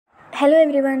Hello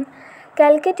everyone.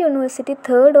 Calicut University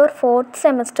 3rd or 4th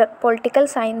semester Political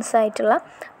Science ആയിട്ടുള്ള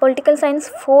Political Science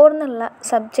 4 എന്നുള്ള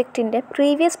സബ്ജക്റ്റിൻ്റെ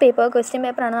previous question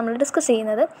പേപ്പറാണ് നമ്മൾ discuss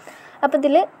ചെയ്യുന്നത്. അപ്പോൾ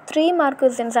ഇതിൽ 3 മാർക്ക്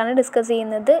ക്വസ്റ്റ്യൻസ് ആണ് ഡിസ്കസ്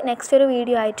ചെയ്യുന്നത്. നെക്സ്റ്റ് ഒരു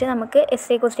വീഡിയോ ആയിട്ട് നമുക്ക്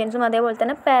essay ക്വസ്റ്റ്യൻസും അതേപോലെ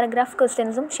തന്നെ പാരഗ്രാഫ്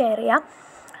ക്വസ്റ്റ്യൻസും ഷെയർ ചെയ്യാം.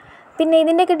 പിന്നെ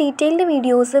ഇതിൻ്റെയൊക്കെ ഡീറ്റെയിൽഡ്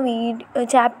വീഡിയോസ്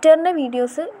ചാപ്റ്ററിൻ്റെ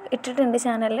വീഡിയോസ് ഇട്ടിട്ടുണ്ട്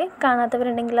ചാനലിൽ.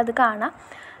 കാണാത്തവരുണ്ടെങ്കിൽ അത് കാണാം.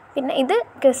 പിന്നെ ഇത്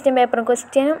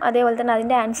ക്വസ്റ്റ്യനും അതേപോലെ തന്നെ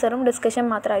അതിൻ്റെ ആൻസറും ഡിസ്കഷൻ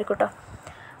മാത്രമായിരിക്കും കേട്ടോ.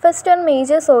 First on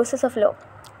major sources of law.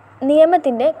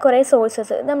 നിയമത്തിൻ്റെ കുറേ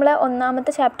സോഴ്സസ് നമ്മൾ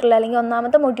ഒന്നാമത്തെ ചാപ്റ്ററിൽ അല്ലെങ്കിൽ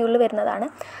ഒന്നാമത്തെ മൊഡ്യൂളിൽ വരുന്നതാണ്.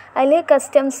 അതിൽ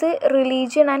customs,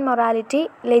 religion and morality,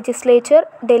 legislature,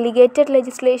 delegated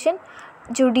legislation,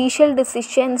 judicial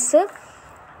decisions,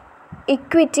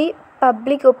 equity,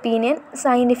 public opinion,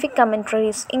 scientific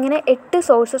commentaries, ഇങ്ങനെ 8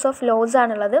 സോഴ്സസ് ഓഫ് ലോസ്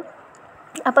ആണുള്ളത്.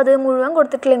 അപ്പോൾ അത് മുഴുവൻ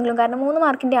കൊടുത്തിട്ടില്ലെങ്കിലും, കാരണം 3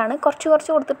 മാർക്കിൻ്റെയാണ്,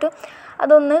 കുറച്ച് കൊടുത്തിട്ട്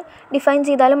അതൊന്ന് ഡിഫൈൻ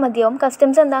ചെയ്താലും മതിയാവും.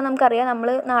 കസ്റ്റംസ് എന്താണെന്ന് നമുക്കറിയാം. നമ്മൾ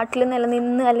നാട്ടിൽ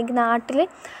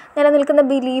നിലനിൽക്കുന്ന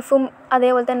ബിലീഫും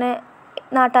അതേപോലെ തന്നെ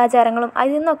നാട്ടാചാരങ്ങളും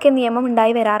അതിൽ നിന്നൊക്കെ നിയമം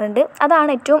ഉണ്ടായി വരാറുണ്ട്.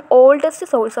 അതാണ് ഏറ്റവും ഓൾഡസ്റ്റ്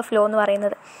സോഴ്സ് ഓഫ് ലോ എന്ന്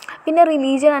പറയുന്നത്. പിന്നെ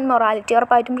റിലീജിയൻ ആൻഡ് മൊറാലിറ്റി,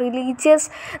 ഉറപ്പായിട്ടും റിലീജിയസ്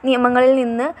നിയമങ്ങളിൽ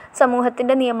നിന്ന്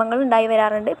സമൂഹത്തിൻ്റെ നിയമങ്ങൾ ഉണ്ടായി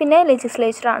വരാറുണ്ട്. പിന്നെ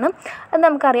ലെജിസ്ലേച്ചറാണ്. അത്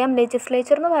നമുക്കറിയാം.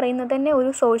 ലെജിസ്ലേച്ചർ എന്ന് പറയുന്നത് തന്നെ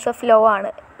ഒരു സോഴ്സ് ഓഫ് ലോ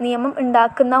ആണ്. നിയമം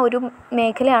ഉണ്ടാക്കുന്ന ഒരു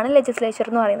മേഖലയാണ് ലെജിസ്ലേച്ചർ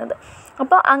എന്ന് പറയുന്നത്.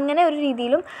 അപ്പോൾ അങ്ങനെ ഒരു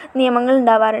രീതിയിലും നിയമങ്ങൾ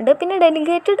ഉണ്ടാവാറുണ്ട്. പിന്നെ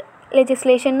ഡെലിഗേറ്റഡ്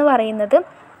ലെജിസ്ലേഷൻ എന്ന് പറയുന്നത്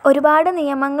ഒരുപാട്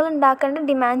നിയമങ്ങൾ ഉണ്ടാക്കേണ്ട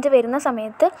ഡിമാൻഡ് വരുന്ന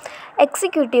സമയത്ത്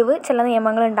എക്സിക്യൂട്ടീവ് ചില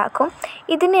നിയമങ്ങൾ ഉണ്ടാക്കും.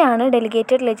 ഇതിനെയാണ്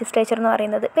ഡെലിഗേറ്റഡ് ലെജിസ്ലേച്ചർ എന്ന്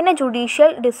പറയുന്നത്. പിന്നെ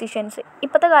ജുഡീഷ്യൽ ഡിസിഷൻസ്.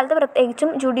 ഇപ്പോഴത്തെ കാലത്ത് പ്രത്യേകിച്ചും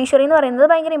ജുഡീഷ്യറി എന്ന് പറയുന്നത്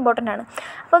ഭയങ്കര ഇമ്പോർട്ടൻ്റ് ആണ്.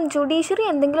 അപ്പം ജുഡീഷ്യറി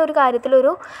എന്തെങ്കിലും ഒരു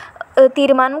കാര്യത്തിലൊരു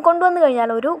തീരുമാനം കൊണ്ടുവന്നു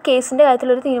കഴിഞ്ഞാൽ, ഒരു കേസിൻ്റെ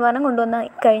കാര്യത്തിലൊരു തീരുമാനം കൊണ്ടുവന്നു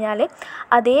കഴിഞ്ഞാൽ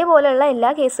അതേപോലെയുള്ള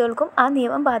എല്ലാ കേസുകൾക്കും ആ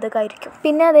നിയമം ബാധകമായിരിക്കും.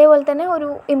 പിന്നെ അതേപോലെ തന്നെ ഒരു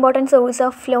ഇമ്പോർട്ടൻറ്റ് സോഴ്സ്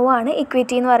ഓഫ് ലോ ആണ്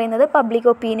ഇക്വിറ്റി എന്ന് പറയുന്നത്. പബ്ലിക്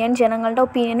ഒപ്പീനിയൻ, ജനങ്ങളുടെ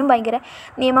ഒപ്പീനിയനും ഭയങ്കര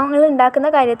നിയമങ്ങൾ ഉണ്ടാക്കുന്ന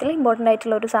കാര്യത്തിൽ ഇമ്പോർട്ടൻ്റ്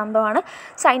ആയിട്ടുള്ള ഒരു സംഭവമാണ്.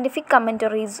 Scientific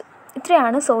commentaries.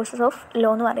 ഇത്രയാണ് സോഴ്സസ് ഓഫ്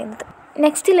ലോ എന്ന് പറയുന്നത്.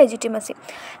 Next legitimacy.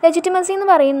 ലെജിറ്റിമസി എന്ന്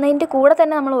പറയുന്നതിൻ്റെ കൂടെ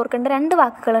തന്നെ നമ്മൾ ഓർക്കേണ്ട 2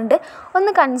 വാക്കുകളുണ്ട്.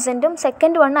 ഒന്ന് കൺസെൻറ്റും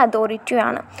സെക്കൻഡ് വൺ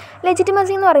അതോറിറ്റിയുമാണ്.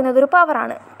 ലെജിറ്റിമസി എന്ന് പറയുന്നത് ഒരു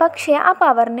പവറാണ്. പക്ഷേ ആ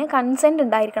പവറിന് കൺസെൻറ്റ്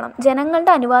ഉണ്ടായിരിക്കണം.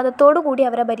 ജനങ്ങളുടെ അനുവാദത്തോടു കൂടി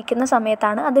അവരെ ഭരിക്കുന്ന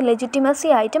സമയത്താണ് അത്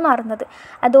ലെജിറ്റിമസി ആയിട്ട് മാറുന്നത്,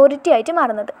 അതോറിറ്റി ആയിട്ട്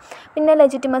മാറുന്നത്. പിന്നെ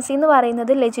ലെജിറ്റിമസി എന്ന്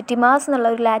പറയുന്നത് ലെജിറ്റിമാസ് എന്നുള്ള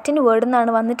ഒരു ലാറ്റിൻ വേർഡിൽ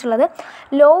നിന്നാണ് വന്നിട്ടുള്ളത്.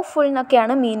 ലോഫുൾ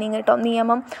എന്നൊക്കെയാണ് മീനിങ് കേട്ടോ,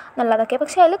 നിയമം എന്നുള്ളതൊക്കെ.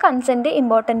 പക്ഷേ അതിൽ കൺസെൻറ്റ്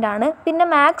ഇമ്പോർട്ടൻ്റ് ആണ്. പിന്നെ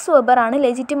മാക്സ് വെബറാണ്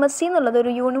ലെജിറ്റിമസി എന്നുള്ളത്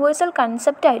ഒരു യൂണിവേഴ്സൽ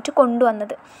കൺസെപ്റ്റായിട്ട്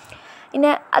കൊണ്ടുവന്നത്. പിന്നെ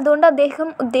അതുകൊണ്ട് അദ്ദേഹം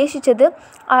ഉദ്ദേശിച്ചത്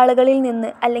ആളുകളിൽ നിന്ന്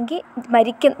അല്ലെങ്കിൽ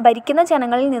ഭരിക്കുന്ന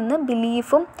ജനങ്ങളിൽ നിന്ന്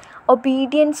ബിലീഫും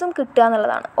ഒബീഡിയൻസും കിട്ടുക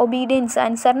എന്നുള്ളതാണ്. ഒബീഡിയൻസ്,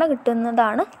 അനുസരണ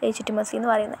കിട്ടുന്നതാണ് ലെജിറ്റിമസി എന്ന്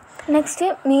പറയുന്നത്. Next,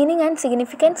 meaning and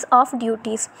significance of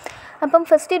duties. അപ്പം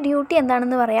ഫസ്റ്റ് ഡ്യൂട്ടി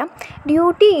എന്താണെന്ന് പറയാം.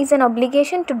 Duty is N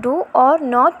obligation to do or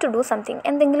not to do something.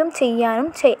 എന്തെങ്കിലും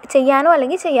ചെയ്യാനോ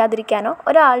അല്ലെങ്കിൽ ചെയ്യാതിരിക്കാനോ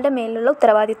ഒരാളുടെ മേലുള്ള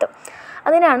ഉത്തരവാദിത്വം,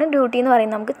 അതിനാണ് ഡ്യൂട്ടി എന്ന്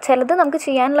പറയുന്നത്. ചിലത് നമുക്ക്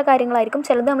ചെയ്യാനുള്ള കാര്യങ്ങളായിരിക്കും,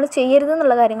 ചിലത് നമ്മൾ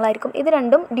ചെയ്യരുതെന്നുള്ള കാര്യങ്ങളായിരിക്കും. ഇത്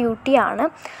രണ്ടും ഡ്യൂട്ടിയാണ്,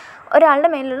 ഒരാളുടെ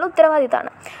മേലുള്ള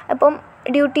ഉത്തരവാദിത്തമാണ്. അപ്പം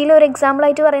ഡ്യൂട്ടിയിൽ ഒരു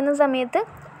എക്സാമ്പിളായിട്ട് പറയുന്ന സമയത്ത്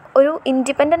ഒരു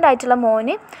ഇൻഡിപെൻഡൻ്റ് ആയിട്ടുള്ള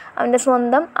മോന് അവൻ്റെ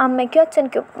സ്വന്തം അമ്മയ്ക്കും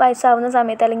അച്ഛനും വയസ്സാവുന്ന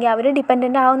സമയത്ത് അല്ലെങ്കിൽ അവർ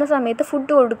ഡിപ്പെൻഡൻ്റ് ആവുന്ന സമയത്ത്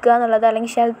ഫുഡ് കൊടുക്കുക എന്നുള്ളത്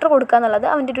അല്ലെങ്കിൽ ഷെൽട്ടർ കൊടുക്കുക എന്നുള്ളത്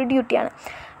അവൻ്റെ ഒരു ഡ്യൂട്ടിയാണ്.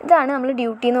 ഇതാണ് നമ്മൾ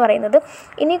ഡ്യൂട്ടി എന്ന് പറയുന്നത്.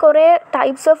 ഇനി കുറേ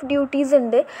ടൈപ്സ് ഓഫ് ഡ്യൂട്ടീസ്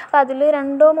ഉണ്ട്. അപ്പോൾ അതിൽ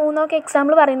 2 or 3 ഒക്കെ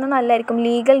എക്സാമ്പിൾ പറയുന്നത് നല്ലതായിരിക്കും.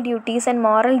 Legal duties and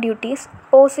moral duties,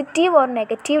 positive or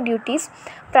negative duties,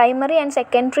 primary and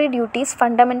secondary duties,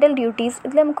 fundamental duties.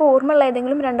 ഇതിൽ നമുക്ക് ഓർമ്മയുള്ള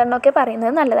ഏതെങ്കിലും 2 ഒക്കെ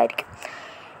പറയുന്നത് നല്ലതായിരിക്കും.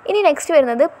 ഇനി നെക്സ്റ്റ്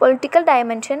വരുന്നത് പൊളിറ്റിക്കൽ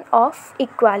ഡയമെൻഷൻ ഓഫ്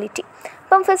ഇക്വാലിറ്റി.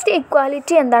 അപ്പം ഫസ്റ്റ്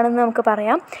ഇക്വാലിറ്റി എന്താണെന്ന് നമുക്ക്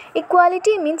പറയാം.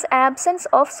 Equality means absence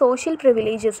of social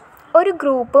privileges. ഒരു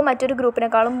ഗ്രൂപ്പ് മറ്റൊരു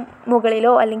ഗ്രൂപ്പിനേക്കാളും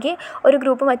മുകളിലോ അല്ലെങ്കിൽ ഒരു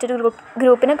ഗ്രൂപ്പ് മറ്റൊരു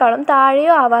ഗ്രൂപ്പിനേക്കാളും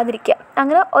താഴെയോ ആവാതിരിക്കുക.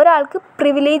 അങ്ങനെ ഒരാൾക്ക്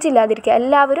പ്രിവിലേജ് ഇല്ലാതിരിക്കുക.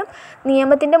 എല്ലാവരും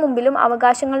നിയമത്തിൻ്റെ മുമ്പിലും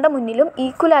അവകാശങ്ങളുടെ മുന്നിലും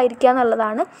ഈക്വൽ ആയിരിക്കുക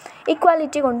എന്നുള്ളതാണ്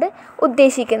ഇക്വാലിറ്റി കൊണ്ട്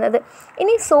ഉദ്ദേശിക്കുന്നത്.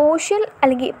 ഇനി സോഷ്യൽ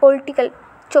അല്ലെങ്കിൽ പൊളിറ്റിക്കൽ,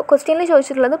 ക്വസ്റ്റ്യനിൽ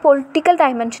ചോദിച്ചിട്ടുള്ളത് പൊളിറ്റിക്കൽ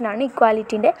ഡയമെൻഷനാണ്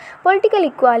ഇക്വാലിറ്റീൻ്റെ. പൊളിറ്റിക്കൽ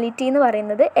ഇക്വാലിറ്റി എന്ന്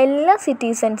പറയുന്നത് എല്ലാ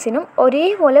സിറ്റിസൺസിനും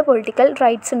ഒരേപോലെ പൊളിറ്റിക്കൽ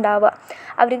റൈറ്റ്സ് ഉണ്ടാവുക.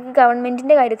 അവർക്ക്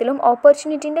ഗവൺമെൻറ്റിൻ്റെ കാര്യത്തിലും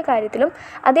ഓപ്പർച്യൂണിറ്റീൻ്റെ കാര്യത്തിലും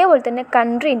അതേപോലെ തന്നെ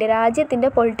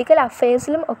രാജ്യത്തിൻ്റെ പൊളിറ്റിക്കൽ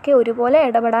അഫെയർസിലും ഒക്കെ ഒരുപോലെ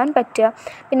ഇടപെടാൻ പറ്റുക.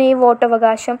 പിന്നെ ഈ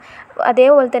വോട്ടവകാശം,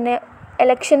 അതേപോലെ തന്നെ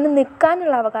ഇലക്ഷനിൽ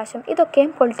നിൽക്കാനുള്ള അവകാശം, ഇതൊക്കെ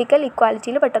പൊളിറ്റിക്കൽ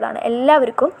ഇക്വാലിറ്റിയിൽ പെട്ടതാണ്.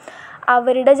 എല്ലാവർക്കും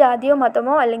അവരുടെ ജാതിയോ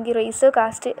മതമോ അല്ലെങ്കിൽ റേസ്,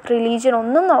 കാസ്റ്റ്, റിലീജിയൻ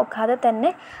ഒന്നും നോക്കാതെ തന്നെ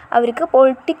അവർക്ക്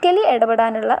പൊളിറ്റിക്കലി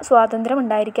ഇടപെടാനുള്ള സ്വാതന്ത്ര്യം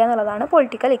ഉണ്ടായിരിക്കുക എന്നുള്ളതാണ്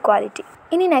പൊളിറ്റിക്കൽ ഇക്വാലിറ്റി.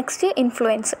 ഇനി നെക്സ്റ്റ്,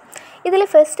 ഇൻഫ്ലുവൻസ്. ഇതിൽ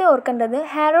ഫസ്റ്റ് ഓർക്കേണ്ടത്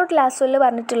ഹാരോൾഡ് ലാസ്വെൽ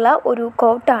പറഞ്ഞിട്ടുള്ള ഒരു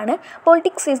കോട്ടാണ്.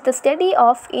 Politics is the study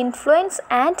of influence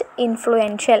and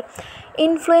influential.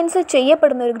 Influence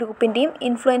ചെയ്യപ്പെടുന്ന ഒരു ഗ്രൂപ്പിൻ്റെയും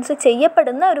ഇൻഫ്ലുവൻസ്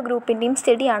ചെയ്യപ്പെടുന്ന ഒരു ഗ്രൂപ്പിൻ്റെയും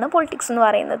സ്റ്റഡിയാണ് പൊളിറ്റിക്സ് എന്ന്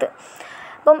പറയുന്നത്.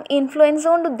 അപ്പം ഇൻഫ്ലുവൻസ്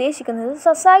കൊണ്ട് ഉദ്ദേശിക്കുന്നത്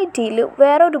സൊസൈറ്റിയിൽ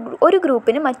ഒരു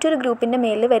ഗ്രൂപ്പിന് മറ്റൊരു ഗ്രൂപ്പിൻ്റെ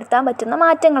മേലിൽ വരുത്താൻ പറ്റുന്ന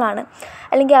മാറ്റങ്ങളാണ്.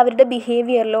 അല്ലെങ്കിൽ അവരുടെ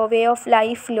ബിഹേവിയറിലോ വേ ഓഫ്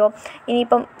ലൈഫിലോ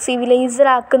ഇനിയിപ്പം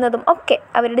സിവിലൈസ്ഡ് ആക്കുന്നതും ഒക്കെ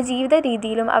അവരുടെ ജീവിത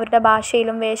രീതിയിലും അവരുടെ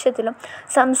ഭാഷയിലും വേഷത്തിലും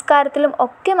സംസ്കാരത്തിലും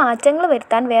ഒക്കെ മാറ്റങ്ങൾ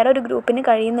വരുത്താൻ വേറൊരു ഗ്രൂപ്പിന്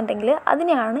കഴിയുന്നുണ്ടെങ്കിൽ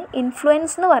അതിനെയാണ്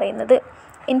ഇൻഫ്ലുവൻസ് എന്ന് പറയുന്നത്.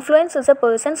 Influence is a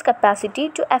person's capacity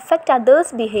to effect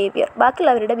others behaviour.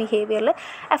 ബാക്കിയുള്ളവരുടെ ബിഹേവിയറിൽ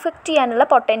എഫക്റ്റ് ചെയ്യാനുള്ള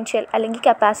പൊട്ടൻഷ്യൽ അല്ലെങ്കിൽ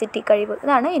കപ്പാസിറ്റി, കഴിവ്,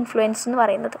 ഇതാണ് ഇൻഫ്ലുവൻസ് എന്ന്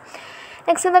പറയുന്നത്.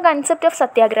 നെക്സ്റ്റ് ദ കൺസെപ്റ്റ് ഓഫ്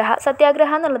സത്യാഗ്രഹ.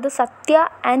 സത്യാഗ്രഹ എന്നുള്ളത് സത്യ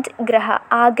ആൻഡ് ഗ്രഹ,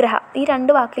 ആഗ്രഹ, ഈ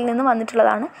 2 വാക്കിൽ നിന്ന്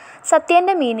വന്നിട്ടുള്ളതാണ്.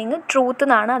 സത്യേൻ്റെ മീനിങ് ട്രൂത്ത്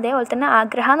എന്നാണ്, അതേപോലെ തന്നെ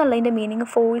ആഗ്രഹ എന്നുള്ളതിൻ്റെ മീനിങ്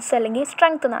ഫോഴ്സ് അല്ലെങ്കിൽ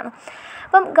സ്ട്രെങ്ത് എന്നാണ്.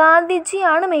 അപ്പം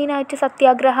ഗാന്ധിജിയാണ് മെയിനായിട്ട്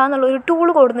സത്യാഗ്രഹ എന്നുള്ളൊരു ടൂൾ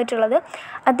കൊടുത്തിട്ടുള്ളത്.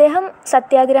 അദ്ദേഹം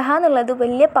സത്യാഗ്രഹ എന്നുള്ളത്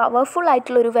വലിയ പവർഫുൾ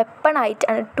ആയിട്ടുള്ളൊരു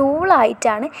വെപ്പണായിട്ടാണ്,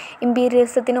 ടൂളായിട്ടാണ്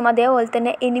ഇമ്പീരിയലിസത്തിനും അതേപോലെ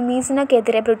തന്നെ എനിമീസിനൊക്കെ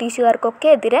എതിരെ, ബ്രിട്ടീഷുകാർക്കൊക്കെ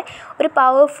എതിരെ ഒരു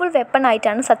പവർഫുൾ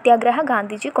വെപ്പണായിട്ടാണ് സത്യാഗ്രഹ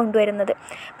ഗാന്ധിജി കൊണ്ടുവരുന്നത്.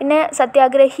 പിന്നെ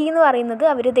സത്യാഗ്രഹി എന്ന് പറയുന്നത്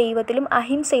അവർ ദൈവത്തിലും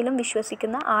അഹിംസയിലും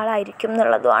വിശ്വസിക്കുന്ന ആളായിരിക്കും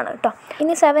എന്നുള്ളതുമാണ് കേട്ടോ.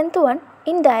 ഇനി 7th one,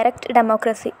 indirect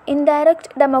democracy. Indirect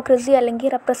democracy അല്ലെങ്കിൽ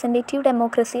റെപ്രസെൻറ്റേറ്റീവ്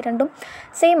ഡെമോക്രസി രണ്ടും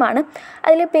സെയിം ആണ്.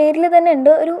 അതിൽ പേരിൽ തന്നെ ഉണ്ട്,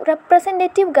 ഒരു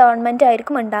റെപ്രസെൻറ്റേറ്റീവ് ഗവൺമെൻറ്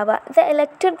ആയിരിക്കും ഉണ്ടാവുക. The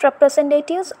elected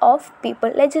representatives of people.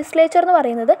 Legislature എന്ന്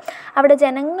പറയുന്നത് അവിടെ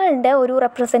ജനങ്ങളുടെ ഒരു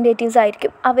റെപ്രസെൻറ്റേറ്റീവ്സ്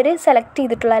ആയിരിക്കും. അവർ സെലക്ട്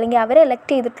ചെയ്തിട്ടുള്ള അല്ലെങ്കിൽ അവരെ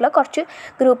എലക്ട് ചെയ്തിട്ടുള്ള കുറച്ച്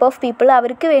ഗ്രൂപ്പ് ഓഫ് പീപ്പിൾ,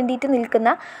 അവർക്ക് വേണ്ടിയിട്ട്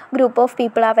നിൽക്കുന്ന ഗ്രൂപ്പ് ഓഫ്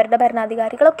പീപ്പിൾ, അവരുടെ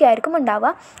ഭരണാധികാരികളൊക്കെ ആയിരിക്കും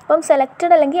ഉണ്ടാവുക. അപ്പം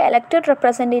സെലക്റ്റഡ് അല്ലെങ്കിൽ എലക്റ്റഡ്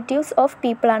റെപ്രസെൻറ്റേറ്റീവ്സ് ഓഫ്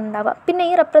പീപ്പിളാണ് ഉണ്ടാവുക. പിന്നെ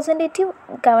ഈ റെപ്രസെൻറ്റേറ്റീവ്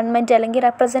ഗവൺമെൻറ് അല്ലെങ്കിൽ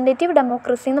റെപ്രസെൻറ്റേറ്റീവ്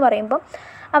ഡെമോക്രസി എന്ന് പറയുമ്പോൾ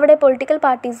അവിടെ പൊളിറ്റിക്കൽ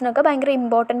പാർട്ടീസിനൊക്കെ ഭയങ്കര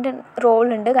ഇമ്പോർട്ടൻ്റ്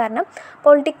റോളുണ്ട്. കാരണം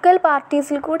പൊളിറ്റിക്കൽ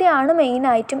പാർട്ടീസിൽ കൂടിയാണ്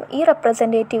മെയിനായിട്ടും ഈ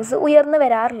റെപ്രസെൻറ്റേറ്റീവ്സ് ഉയർന്നു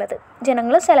വരാറുള്ളത്.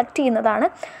 ജനങ്ങൾ സെലക്ട് ചെയ്യുന്നതാണ്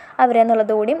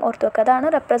അവരെന്നുള്ളത് കൂടിയും ഓർത്ത് വെക്കുക. അതാണ്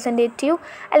റെപ്രസെൻറ്റേറ്റീവ്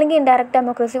അല്ലെങ്കിൽ ഇൻഡയറക്റ്റ്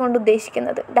ഡെമോക്രസി കൊണ്ട്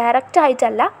ഉദ്ദേശിക്കുന്നത്. ഡയറക്റ്റ്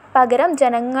ആയിട്ടല്ല, പകരം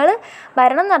ജനങ്ങൾ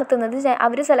ഭരണം നടത്തുന്നത്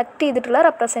അവർ സെലക്ട് ചെയ്തിട്ടുള്ള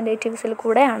റെപ്രസെൻറ്റേറ്റീവ്സിൽ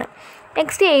കൂടെയാണ്.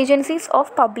 Next, agencies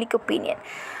of public opinion.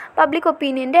 Public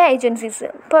ഒപ്പീനിയൻ്റെ agencies,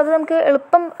 അപ്പോൾ അത് നമുക്ക്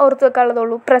എളുപ്പം ഓർത്ത്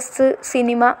വെക്കാനുള്ളതുള്ളൂ. Press,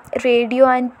 cinema, radio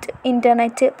and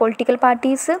internet, political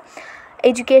parties,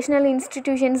 educational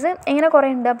institutions, ഇങ്ങനെ കുറേ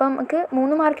ഉണ്ട്. അപ്പം നമുക്ക്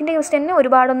 3 മാർക്കിൻ്റെ ക്വസ്റ്റ്യന്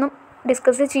ഒരുപാടൊന്നും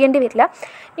ഡിസ്കസ് ചെയ്യേണ്ടി വരില്ല.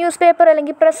 ന്യൂസ് പേപ്പർ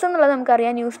അല്ലെങ്കിൽ പ്രസ് എന്നുള്ളത്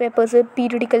നമുക്കറിയാം. ന്യൂസ് പേപ്പേഴ്സ്,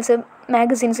 പീരിയോഡിക്കൽസ്,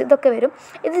 മാഗസീൻസ്, ഇതൊക്കെ വരും.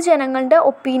 ഇത് ജനങ്ങളുടെ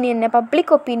ഒപ്പീനിയനെ,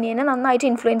 പബ്ലിക് ഒപ്പീനിയനെ നന്നായിട്ട്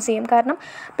ഇൻഫ്ലുവൻസ് ചെയ്യും. കാരണം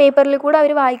പേപ്പറിൽ കൂടെ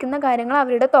അവർ വായിക്കുന്ന കാര്യങ്ങൾ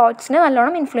അവരുടെ തോട്ട്സിനെ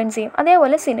നല്ലോണം ഇൻഫ്ലുവൻസ് ചെയ്യും.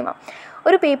 അതേപോലെ സിനിമ,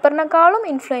 ഒരു പേപ്പറിനേക്കാളും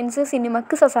ഇൻഫ്ലുവൻസ്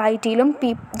സിനിമയ്ക്ക് സൊസൈറ്റിയിലും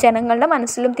ജനങ്ങളുടെ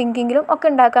മനസ്സിലും തിങ്കിങ്ങിലും ഒക്കെ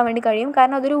ഉണ്ടാക്കാൻ വേണ്ടി കഴിയും.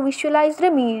 കാരണം അതൊരു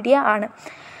വിഷ്വലൈസ്ഡ് മീഡിയ ആണ്.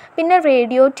 പിന്നെ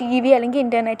റേഡിയോ, TV അല്ലെങ്കിൽ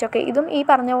ഇൻ്റർനെറ്റൊക്കെ, ഇതും ഈ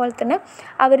പറഞ്ഞ പോലെ തന്നെ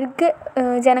അവർക്ക്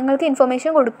ജനങ്ങൾക്ക്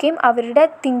ഇൻഫർമേഷൻ കൊടുക്കുകയും അവരുടെ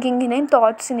തിങ്കിങ്ങിനെയും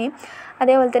തോട്ട്സിനെയും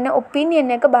അതേപോലെ തന്നെ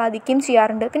ഒപ്പീനിയനെയൊക്കെ ബാധിക്കുകയും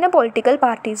ചെയ്യാറുണ്ട്. പിന്നെ പൊളിറ്റിക്കൽ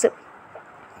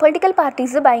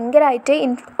പാർട്ടീസ് ഭയങ്കരമായിട്ട്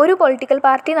ഒരു പൊളിറ്റിക്കൽ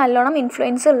പാർട്ടി നല്ലോണം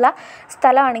ഇൻഫ്ലുവൻസ് ഉള്ള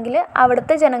സ്ഥലമാണെങ്കിൽ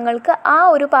അവിടുത്തെ ജനങ്ങൾക്ക് ആ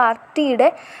ഒരു പാർട്ടിയുടെ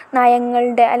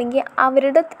നയങ്ങളുടെ അല്ലെങ്കിൽ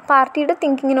അവരുടെ പാർട്ടിയുടെ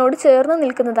തിങ്കിങ്ങിനോട് ചേർന്ന്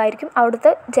നിൽക്കുന്നതായിരിക്കും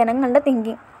അവിടുത്തെ ജനങ്ങളുടെ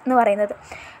തിങ്കിങ് എന്ന് പറയുന്നത്.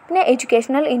 പിന്നെ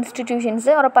എഡ്യൂക്കേഷണൽ ഇൻസ്റ്റിറ്റ്യൂഷൻസ്,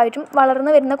 ഉറപ്പായിട്ടും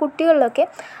വളർന്നു വരുന്ന കുട്ടികളിലൊക്കെ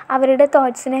അവരുടെ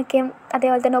തോട്ട്സിനെയൊക്കെയും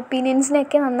അതേപോലെ തന്നെ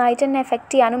ഒപ്പീനിയൻസിനെയൊക്കെ നന്നായിട്ട് തന്നെ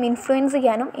എഫക്റ്റ് ചെയ്യാനും ഇൻഫ്ലുവൻസ്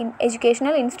ചെയ്യാനും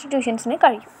എഡ്യൂക്കേഷണൽ ഇൻസ്റ്റിറ്റ്യൂഷൻസിന്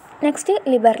കഴിയും. നെക്സ്റ്റ്,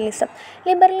 ലിബറലിസം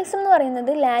എന്ന്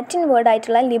പറയുന്നത് ലാറ്റിൻ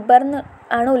വേർഡായിട്ടുള്ള ലിബർന്ന്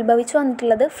ആണ് ഉത്ഭവിച്ചു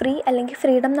വന്നിട്ടുള്ളത്. ഫ്രീ അല്ലെങ്കിൽ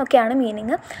ഫ്രീഡം എന്നൊക്കെയാണ്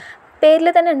മീനിങ്. പേരിൽ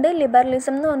തന്നെ ഉണ്ട്.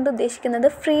 ലിബറലിസം എന്ന് കൊണ്ട് ഉദ്ദേശിക്കുന്നത്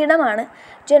ഫ്രീഡമാണ്,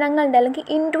 ജനങ്ങളുടെ അല്ലെങ്കിൽ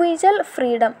ഇൻഡിവിജ്വൽ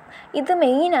ഫ്രീഡം. ഇത്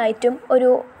മെയിനായിട്ടും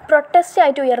ഒരു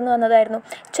പ്രൊട്ടസ്റ്റായിട്ട് ഉയർന്നു വന്നതായിരുന്നു.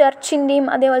 ചർച്ചിൻ്റെയും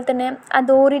അതേപോലെ തന്നെ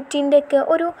അതോറിറ്റീൻ്റെയൊക്കെ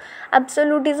ഒരു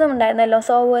അബ്സൊല്യൂട്ടിസം ഉണ്ടായിരുന്നല്ലോ,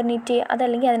 സോവർണിറ്റി,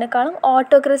 അതല്ലെങ്കിൽ അതിനേക്കാളും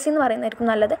ഓട്ടോക്രസി എന്ന്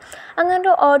പറയുന്നതായിരിക്കും നല്ലത്. അങ്ങനെ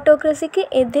ഒരു ഓട്ടോക്രസിക്ക്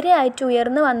എതിരെയായിട്ട്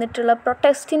ഉയർന്നു വന്നിട്ടുള്ള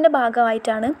പ്രൊട്ടസ്റ്റിൻ്റെ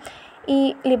ഭാഗമായിട്ടാണ് ഈ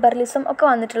ലിബറലിസം ഒക്കെ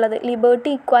വന്നിട്ടുള്ളത്. ലിബർട്ടി,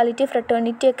 ഇക്വാലിറ്റി,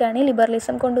 ഫ്രട്ടേണിറ്റി ഒക്കെയാണ്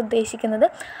ലിബറലിസം കൊണ്ട് ഉദ്ദേശിക്കുന്നത്.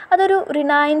 അതൊരു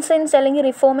റിനൈസൻസ് അല്ലെങ്കിൽ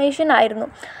റിഫോർമേഷൻ ആയിരുന്നു.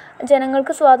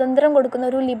 ജനങ്ങൾക്ക് സ്വാതന്ത്ര്യം കൊടുക്കുന്ന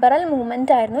ഒരു ലിബറൽ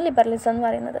മൂവ്മെൻ്റ് ആയിരുന്നു ലിബറലിസം എന്ന്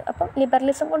പറയുന്നത്. അപ്പം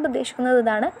ലിബറലിസം കൊണ്ട് ഉദ്ദേശിക്കുന്നത്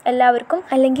ഇതാണ്, എല്ലാവർക്കും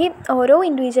അല്ലെങ്കിൽ ഓരോ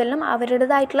ഇൻഡിവിജ്വലിനും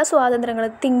അവരുടേതായിട്ടുള്ള സ്വാതന്ത്ര്യങ്ങൾ,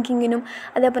 തിങ്കിങ്ങിനും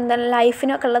അതേപോലെ തന്നെ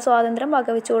ലൈഫിനൊക്കെ ഉള്ള സ്വാതന്ത്ര്യം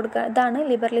വകവെച്ച് കൊടുക്കുക. ഇതാണ്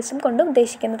ലിബറലിസം കൊണ്ട്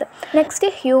ഉദ്ദേശിക്കുന്നത്. Next,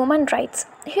 human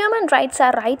rights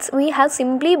R rights we have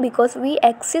simply because we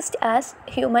exist as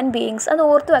human beings. അത്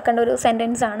ഓർത്ത് വെക്കേണ്ട ഒരു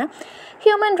സെൻറ്റൻസ് ആണ്.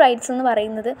 ഹ്യൂമൻ റൈറ്റ്സ് എന്ന്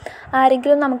പറയുന്നത്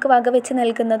ആരെങ്കിലും നമുക്ക് വകവെച്ച്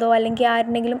നൽകുന്നതോ അല്ലെങ്കിൽ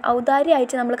ആരുടെങ്കിലും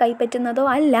ഔദാര്യമായിട്ട് നമ്മൾ കൈപ്പറ്റുന്നതോ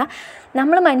അല്ല.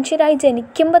 നമ്മൾ മനുഷ്യരായി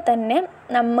ജനിക്കുമ്പോൾ തന്നെ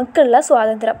നമുക്കുള്ള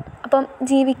സ്വാതന്ത്ര്യം, അപ്പം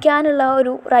ജീവിക്കാനുള്ള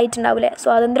ഒരു റൈറ്റ് ഉണ്ടാവില്ലേ,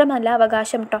 സ്വാതന്ത്ര്യമല്ല,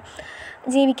 അവകാശം കേട്ടോ.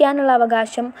 ജീവിക്കാനുള്ള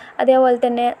അവകാശം, അതേപോലെ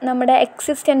തന്നെ നമ്മുടെ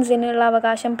എക്സിസ്റ്റൻസിനുള്ള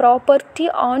അവകാശം, പ്രോപ്പർട്ടി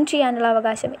ഓൺ ചെയ്യാനുള്ള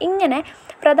അവകാശം, ഇങ്ങനെ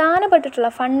പ്രധാനപ്പെട്ടിട്ടുള്ള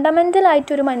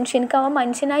ഫണ്ടമെൻ്റലായിട്ടൊരു മനുഷ്യർക്ക് അവൻ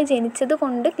മനുഷ്യനായി ജനിച്ചത്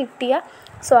കൊണ്ട് കിട്ടിയ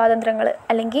സ്വാതന്ത്ര്യങ്ങൾ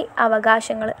അല്ലെങ്കിൽ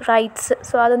അവകാശങ്ങൾ, റൈറ്റ്സ്,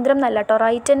 സ്വാതന്ത്ര്യം എന്നല്ല കേട്ടോ,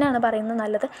 റൈറ്റ് തന്നെയാണ് പറയുന്നത്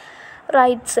നല്ലത്.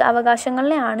 റൈറ്റ്സ്,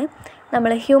 അവകാശങ്ങളിലെയാണ്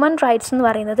നമ്മൾ ഹ്യൂമൻ റൈറ്റ്സ് എന്ന്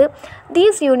പറയുന്നത്.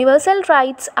 These universal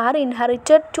rights R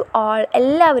inherited to all,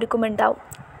 എല്ലാവർക്കും ഉണ്ടാവും.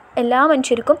 എല്ലാ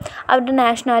മനുഷ്യർക്കും അവരുടെ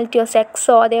നാഷണാലിറ്റിയോ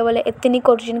സെക്സോ അതേപോലെ ethnic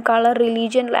origin, colour,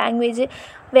 religion, language,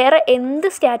 വേറെ എന്ത്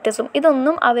സ്റ്റാറ്റസും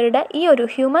ഇതൊന്നും അവരുടെ ഈ ഒരു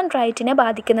ഹ്യൂമൻ റൈറ്റിനെ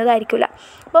ബാധിക്കുന്നതായിരിക്കില്ല.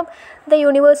 അപ്പം the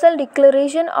universal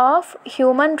declaration of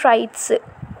human rights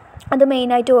അത്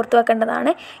മെയിനായിട്ട് ഓർത്ത്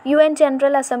വെക്കേണ്ടതാണ്. UN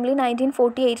general assembly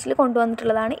 1948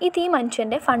 കൊണ്ടുവന്നിട്ടുള്ളതാണ്. ഇത് ഈ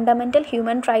മനുഷ്യൻ്റെ ഫണ്ടമെൻ്റൽ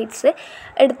ഹ്യൂമൻ റൈറ്റ്സ്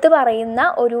എടുത്തു പറയുന്ന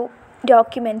ഒരു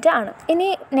ഡോക്യുമെൻ്റ് ആണ്. ഇനി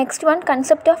next one,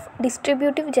 concept of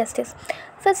distributive justice.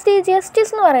 First ഈ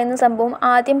ജസ്റ്റിസ് എന്ന് പറയുന്ന സംഭവം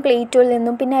ആദ്യം പ്ലേറ്റോയിൽ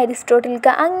നിന്നും പിന്നെ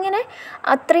അരിസ്റ്റോട്ടിൽക്ക് അങ്ങനെ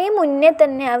അത്രയും മുന്നേ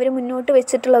തന്നെ അവർ മുന്നോട്ട്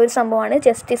വെച്ചിട്ടുള്ള ഒരു സംഭവമാണ്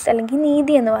ജസ്റ്റിസ് അല്ലെങ്കിൽ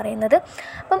നീതി എന്ന് പറയുന്നത്.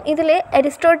 അപ്പം ഇതിൽ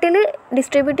അരിസ്റ്റോട്ടിൽ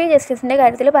ഡിസ്ട്രിബ്യൂട്ടീവ് ജസ്റ്റിസിൻ്റെ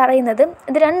കാര്യത്തിൽ പറയുന്നത്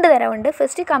ഇത് 2 തരമുണ്ട്.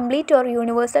 First complete or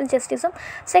universal ജസ്റ്റിസും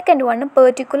second one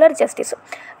particular ജസ്റ്റിസും.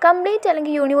 Complete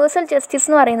അല്ലെങ്കിൽ യൂണിവേഴ്സൽ ജസ്റ്റിസ്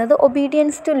എന്ന് പറയുന്നത്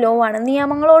ഒബീഡിയൻസ് ടു ലോ ആണ്,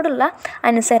 നിയമങ്ങളോടുള്ള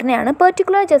അനുസരണയാണ്.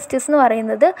 പെർട്ടിക്കുലർ ജസ്റ്റിസ് എന്ന്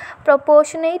പറയുന്നത്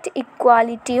പ്രൊപ്പോർഷനേറ്റ്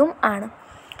ഇക്വാലിറ്റിയും ആണ്.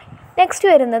 നെക്സ്റ്റ്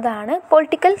വരുന്നതാണ്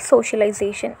പൊളിറ്റിക്കൽ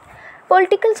സോഷ്യലൈസേഷൻ.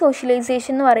 പൊളിറ്റിക്കൽ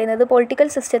സോഷ്യലൈസേഷൻ എന്ന് പറയുന്നത് പൊളിറ്റിക്കൽ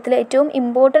സിസ്റ്റത്തിൽ ഏറ്റവും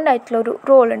ഇമ്പോർട്ടൻ്റ് ആയിട്ടുള്ളൊരു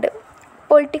റോളുണ്ട്.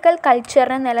 പൊളിറ്റിക്കൽ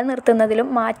കൾച്ചറിനെ നിലനിർത്തുന്നതിലും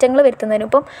മാറ്റങ്ങൾ വരുത്തുന്നതിനും.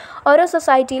 ഇപ്പം ഓരോ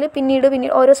സൊസൈറ്റിയിൽ പിന്നീട്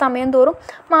ഓരോ സമയം തോറും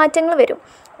മാറ്റങ്ങൾ വരും.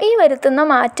 ഈ വരുത്തുന്ന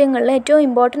മാറ്റങ്ങളിൽ ഏറ്റവും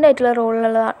ഇമ്പോർട്ടൻ്റ് ആയിട്ടുള്ള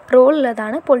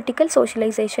റോളുള്ളതാണ് പൊളിറ്റിക്കൽ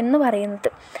സോഷ്യലൈസേഷൻ എന്ന് പറയുന്നത്.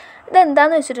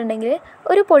 ഇതെന്താണെന്ന് വെച്ചിട്ടുണ്ടെങ്കിൽ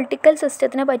ഒരു പൊളിറ്റിക്കൽ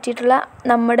സിസ്റ്റത്തിനെ പറ്റിയിട്ടുള്ള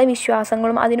നമ്മുടെ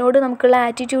വിശ്വാസങ്ങളും അതിനോട് നമുക്കുള്ള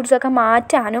ആറ്റിറ്റ്യൂഡ്സൊക്കെ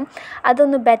മാറ്റാനും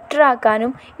അതൊന്ന് ബെറ്റർ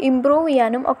ആക്കാനും ഇമ്പ്രൂവ്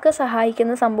ചെയ്യാനും ഒക്കെ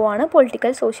സഹായിക്കുന്ന സംഭവമാണ്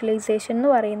പൊളിറ്റിക്കൽ സോഷ്യലൈസേഷൻ എന്ന്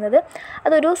പറയുന്നത്.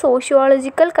 അതൊരു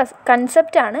സോഷ്യോളജിക്കൽ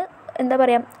കൺസെപ്റ്റാണ്. എന്താ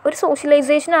പറയുക, ഒരു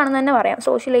സോഷ്യലൈസേഷൻ ആണെന്ന് തന്നെ പറയാം.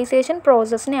 സോഷ്യലൈസേഷൻ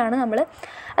പ്രോസസ്സിനെയാണ് നമ്മൾ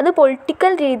അത്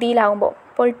പൊളിറ്റിക്കൽ രീതിയിലാകുമ്പോൾ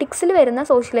പൊളിറ്റിക്സിൽ വരുന്ന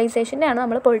സോഷ്യലൈസേഷനെയാണ്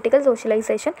നമ്മൾ പൊളിറ്റിക്കൽ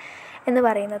സോഷ്യലൈസേഷൻ എന്ന്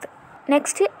പറയുന്നത്.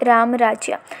 നെക്സ്റ്റ്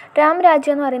രാമരാജ്യ.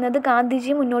 രാമരാജ്യം എന്ന് പറയുന്നത്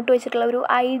ഗാന്ധിജി മുന്നോട്ട് വെച്ചിട്ടുള്ള ഒരു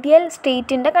ഐഡിയൽ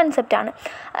സ്റ്റേറ്റിൻ്റെ കൺസെപ്റ്റാണ്.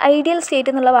 ഐഡിയൽ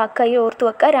സ്റ്റേറ്റ് എന്നുള്ള വാക്കായി ഓർത്ത്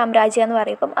വെക്കുക രാമരാജ്യം എന്ന്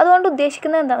പറയും. അപ്പം അതുകൊണ്ട്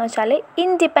ഉദ്ദേശിക്കുന്നത് എന്താണെന്ന് വെച്ചാൽ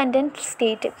ഇൻഡിപെൻഡൻറ്റ്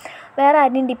സ്റ്റേറ്റ്, വേറെ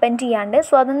ആരെയും ഡിപ്പെൻഡ് ചെയ്യാണ്ട്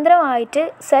സ്വതന്ത്രമായിട്ട്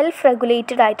സെൽഫ്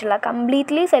റെഗുലേറ്റഡ് ആയിട്ടുള്ള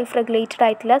കംപ്ലീറ്റ്ലി സെൽഫ് റെഗുലേറ്റഡ്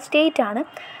ആയിട്ടുള്ള സ്റ്റേറ്റാണ്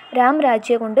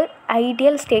രാമരാജ്യം കൊണ്ട്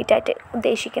ഐഡിയൽ സ്റ്റേറ്റ് ആയിട്ട്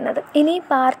ഉദ്ദേശിക്കുന്നത്. ഇനി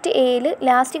പാർട്ട് എയിൽ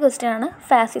ലാസ്റ്റ് ക്വസ്റ്റ്യൻ ആണ്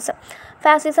ഫാസിസം.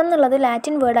 ഫാസിസം എന്നുള്ളത്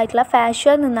ലാറ്റിൻ വേർഡായിട്ടുള്ള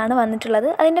ഫാഷ്യ നിന്നാണ് വന്നിട്ടുള്ളത്.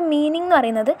 അതിൻ്റെ മീനിങ് എന്ന്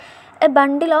പറയുന്നത് a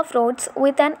bundle of roads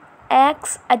with an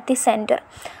ax at the centre.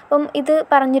 അപ്പം ഇത്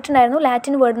പറഞ്ഞിട്ടുണ്ടായിരുന്നു,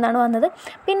 ലാറ്റിൻ വേർഡിൽ നിന്നാണ് വന്നത്.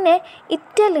 പിന്നെ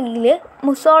ഇറ്റലിയിൽ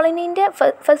മുസോളിനീൻ്റെ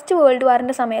ഫസ്റ്റ് വേൾഡ്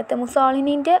വാറിൻ്റെ സമയത്ത്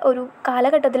മുസോളിനീൻ്റെ ഒരു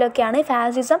കാലഘട്ടത്തിലൊക്കെയാണ്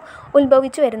ഫാസിസം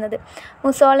ഉത്ഭവിച്ചു വരുന്നത്.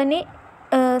 മുസോളിനി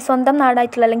സ്വന്തം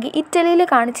നാടായിട്ടുള്ള അല്ലെങ്കിൽ ഇറ്റലിയിൽ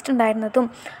കാണിച്ചിട്ടുണ്ടായിരുന്നതും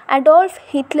അഡോൾഫ്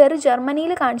ഹിറ്റ്ലർ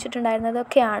ജർമ്മനിയിൽ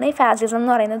കാണിച്ചിട്ടുണ്ടായിരുന്നതൊക്കെയാണ് ഈ ഫാസിസം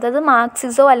എന്ന് പറയുന്നത്. അത്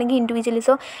മാർക്സിസോ അല്ലെങ്കിൽ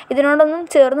ഇൻഡിവിജ്വലിസോ ഇതിനോടൊന്നും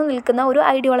ചേർന്ന് നിൽക്കുന്ന ഒരു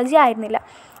ഐഡിയോളജി ആയിരുന്നില്ല.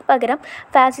 പകരം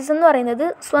ഫാസിസം എന്ന് പറയുന്നത്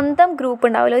സ്വന്തം ഗ്രൂപ്പ്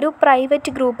ഉണ്ടാവില്ല, ഒരു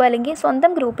പ്രൈവറ്റ് ഗ്രൂപ്പ് അല്ലെങ്കിൽ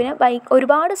സ്വന്തം ഗ്രൂപ്പിനെ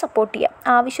ഒരുപാട് സപ്പോർട്ട് ചെയ്യുക,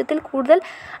 ആവശ്യത്തിൽ കൂടുതൽ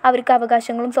അവർക്ക്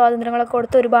അവകാശങ്ങളും സ്വാതന്ത്ര്യങ്ങളൊക്കെ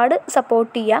കൊടുത്ത് ഒരുപാട്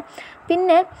സപ്പോർട്ട് ചെയ്യുക.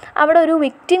 പിന്നെ അവിടെ ഒരു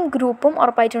വിക്ടിം ഗ്രൂപ്പും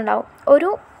ഉറപ്പായിട്ടുണ്ടാവും,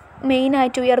 ഒരു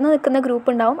മെയിനായിട്ട് ഉയർന്നു നിൽക്കുന്ന ഗ്രൂപ്പ്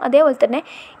ഉണ്ടാവും. അതേപോലെ തന്നെ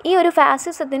ഈ ഒരു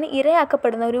ഫാസിസത്തിന്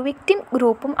ഇരയാക്കപ്പെടുന്ന ഒരു വിക്ടിം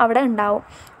ഗ്രൂപ്പും അവിടെ ഉണ്ടാവും.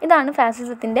 ഇതാണ്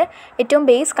ഫാസിസത്തിൻ്റെ ഏറ്റവും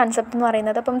ബേസ് കൺസെപ്റ്റ് എന്ന്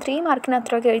പറയുന്നത്. അപ്പം 3 മാർക്കിന്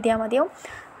അത്രയൊക്കെ എഴുതിയാൽ മതിയാവും.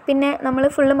 പിന്നെ നമ്മൾ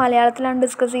ഫുള്ള് മലയാളത്തിലാണ്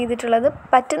ഡിസ്കസ് ചെയ്തിട്ടുള്ളത്.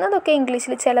 പറ്റുന്നതൊക്കെ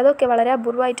ഇംഗ്ലീഷിൽ, ചിലതൊക്കെ വളരെ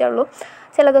അപൂർവമായിട്ടുള്ളൂ,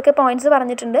 ചിലതൊക്കെ പോയിൻറ്റ്സ്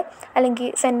പറഞ്ഞിട്ടുണ്ട്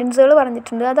അല്ലെങ്കിൽ സെൻറ്റൻസുകൾ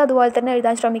പറഞ്ഞിട്ടുണ്ട്. അത് അതുപോലെ തന്നെ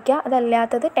എഴുതാൻ ശ്രമിക്കുക.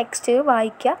 അതല്ലാത്തത് ടെക്സ്റ്റ്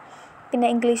വായിക്കുക. പിന്നെ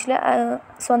ഇംഗ്ലീഷിൽ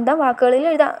സ്വന്തം വാക്കുകളിൽ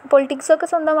എഴുതാം. പൊളിറ്റിക്സൊക്കെ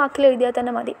സ്വന്തം വാക്കിൽ എഴുതിയാൽ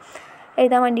തന്നെ മതി,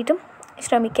 എഴുതാൻ വേണ്ടിയിട്ടും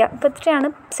ശ്രമിക്കുക. ഇപ്പോൾ ഇത്രയാണ്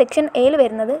സെക്ഷൻ എയിൽ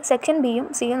വരുന്നത്. സെക്ഷൻ ബിയും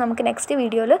സിയും നമുക്ക് നെക്സ്റ്റ്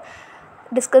വീഡിയോയിൽ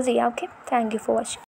ഡിസ്കസ് ചെയ്യാം. Okay, thank you for watching.